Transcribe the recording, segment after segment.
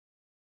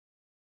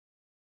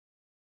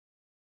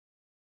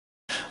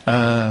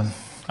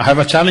I have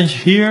a challenge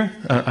here.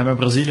 I'm a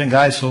Brazilian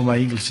guy, so my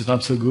English is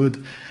not so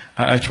good.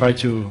 I try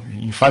to,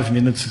 in 5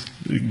 minutes,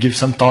 give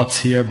some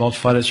thoughts here about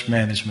forest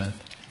management.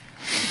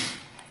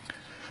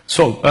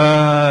 So,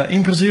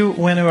 in Brazil,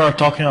 when we are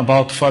talking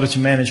about forest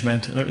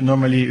management,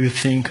 normally we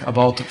think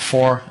about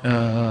four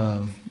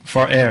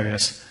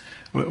areas.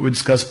 We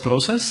discuss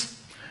process,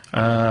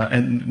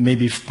 and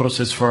maybe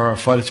process for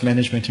forest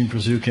management in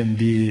Brazil can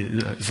be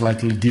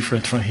slightly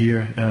different from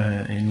here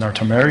in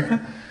North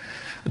America.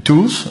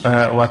 Tools,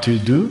 what we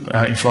do.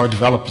 INFLOR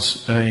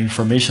develops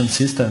information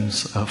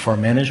systems for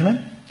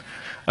management.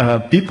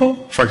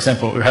 People, for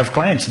example, we have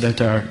clients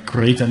that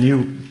create a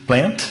new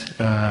plant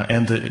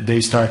and they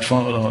start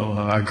from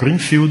a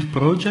greenfield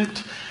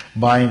project,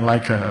 buying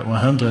like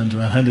 100,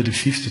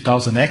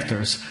 150,000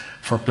 hectares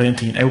for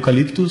planting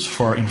eucalyptus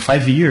for in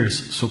 5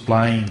 years,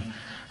 supplying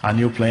a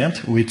new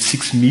plant with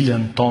 6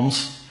 million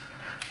tons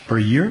per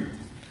year.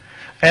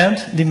 And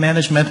the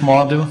management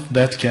model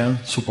that can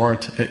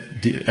support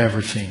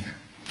everything.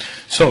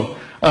 So,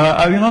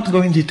 I will not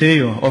go in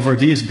detail over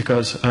this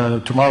because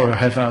tomorrow I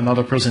have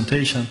another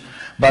presentation.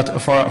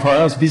 But for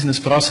us, business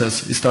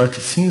process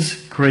starts since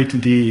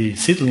creating the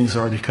seedlings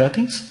or the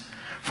cuttings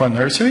for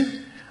nursery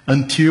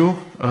until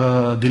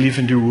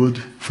delivering the wood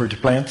for the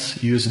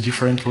plants, use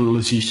different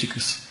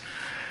logistics.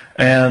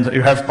 And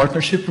you have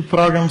partnership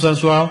programs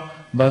as well,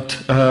 but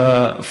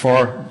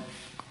for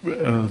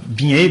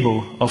being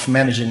able of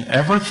managing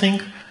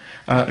everything,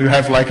 you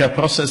have like a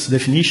process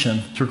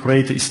definition to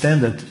create a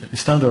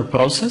standard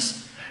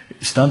process,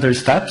 standard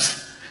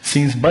steps,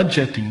 since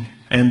budgeting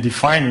and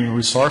defining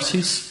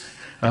resources,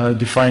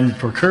 defining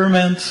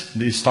procurement,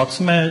 the stocks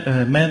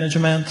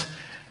management,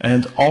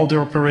 and all the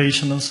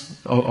operations,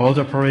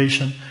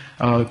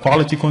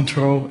 quality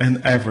control,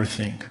 and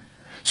everything.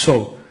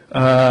 So,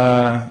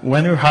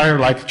 when you hire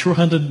like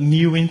 200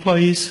 new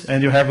employees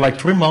and you have like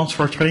 3 months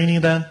for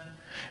training them,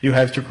 you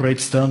have to create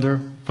standard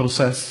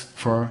process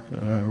for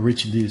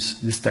reach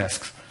these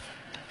tasks.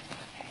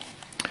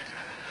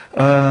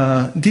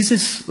 This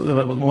is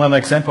one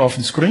example of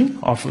the screen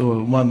of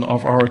one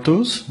of our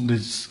tools.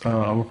 This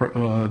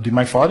the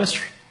My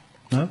Forestry.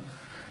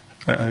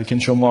 I can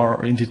show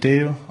more in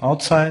detail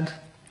outside.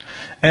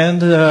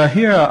 And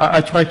here I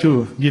try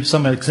to give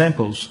some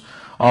examples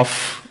of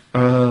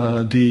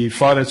the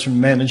forest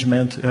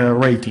management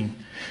rating.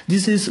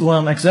 This is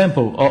one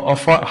example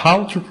of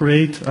how to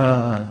create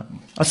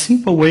a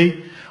simple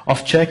way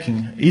of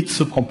checking each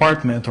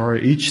subcompartment or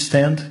each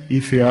stand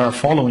if you are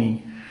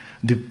following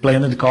the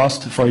planned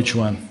cost for each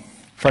one.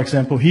 For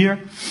example, here,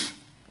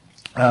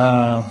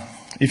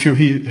 if you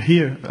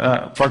here,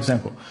 for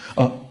example,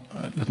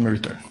 let me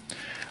return.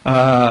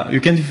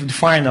 You can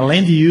define a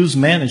land use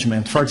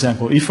management. For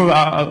example, if we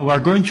are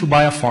going to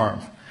buy a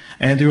farm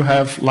and you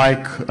have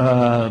like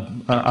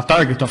a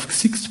target of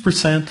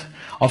 60%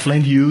 of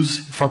land use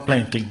for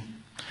planting,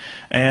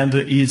 and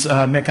it's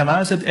a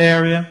mechanized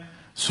area,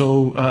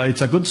 so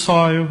it's a good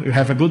soil, you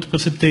have a good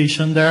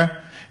precipitation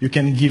there, you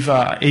can give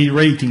a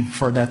rating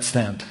for that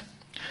stand.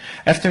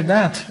 After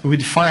that, we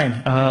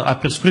define a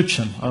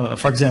prescription.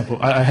 For example,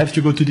 I have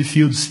to go to the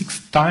field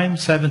 6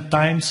 times, 7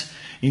 times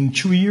in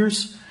 2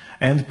 years,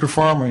 and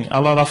performing a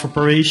lot of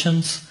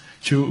operations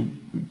to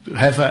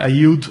have a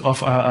yield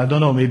of, I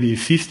don't know, maybe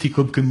 50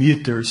 cubic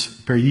meters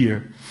per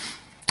year.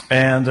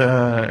 And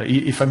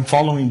if I'm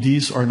following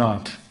this or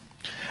not.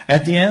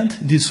 At the end,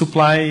 the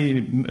supply,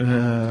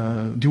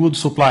 the wood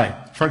supply.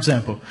 For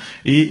example,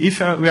 if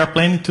we are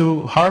planning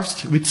to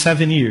harvest with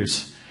 7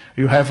 years,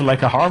 you have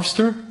like a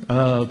harvester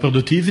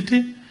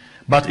productivity.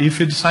 But if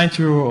you decide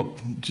to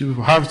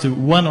harvest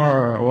 1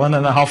 or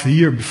 1.5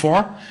 years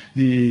before,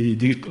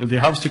 the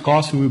harvesting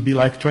cost will be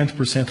like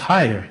 20%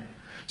 higher.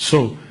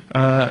 So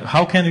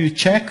how can we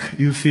check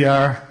if we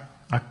are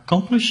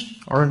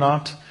accomplished or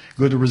not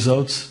good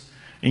results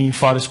in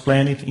forest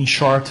planning in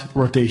short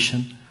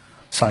rotation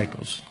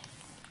cycles?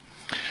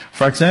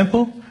 For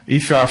example,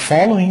 if you are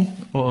following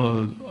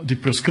the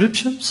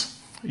prescriptions,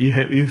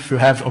 if you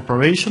have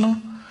operational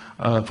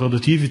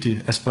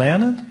productivity as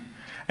planned,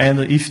 and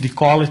if the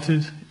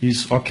quality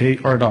is okay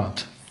or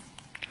not.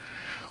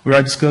 We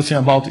are discussing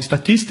about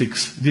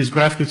statistics. These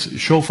graphics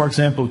show, for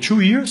example, 2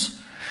 years.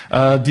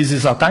 This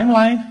is a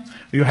timeline.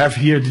 You have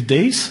here the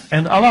days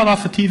and a lot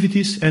of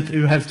activities that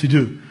you have to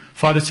do.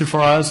 Forestry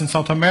for us in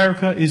South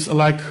America is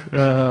like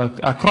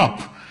a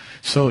crop.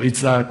 So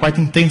it's a quite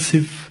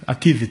intensive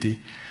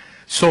activity.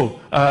 So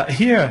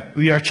here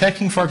we are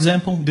checking, for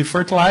example, the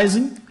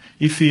fertilizing,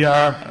 if we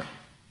are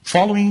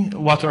following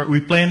what we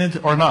planned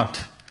or not.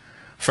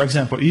 For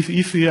example,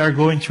 if we are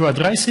going through a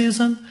dry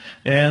season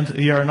and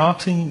we are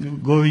not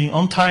going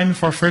on time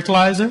for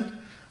fertilizer,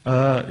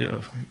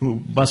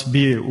 you must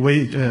be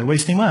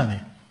wasting money.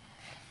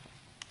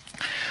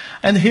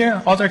 And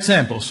here, other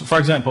examples. For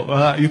example,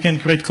 you can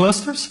create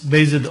clusters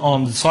based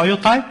on the soil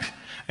type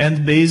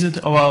and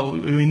based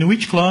on in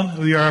which clone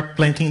we are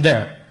planting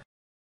there.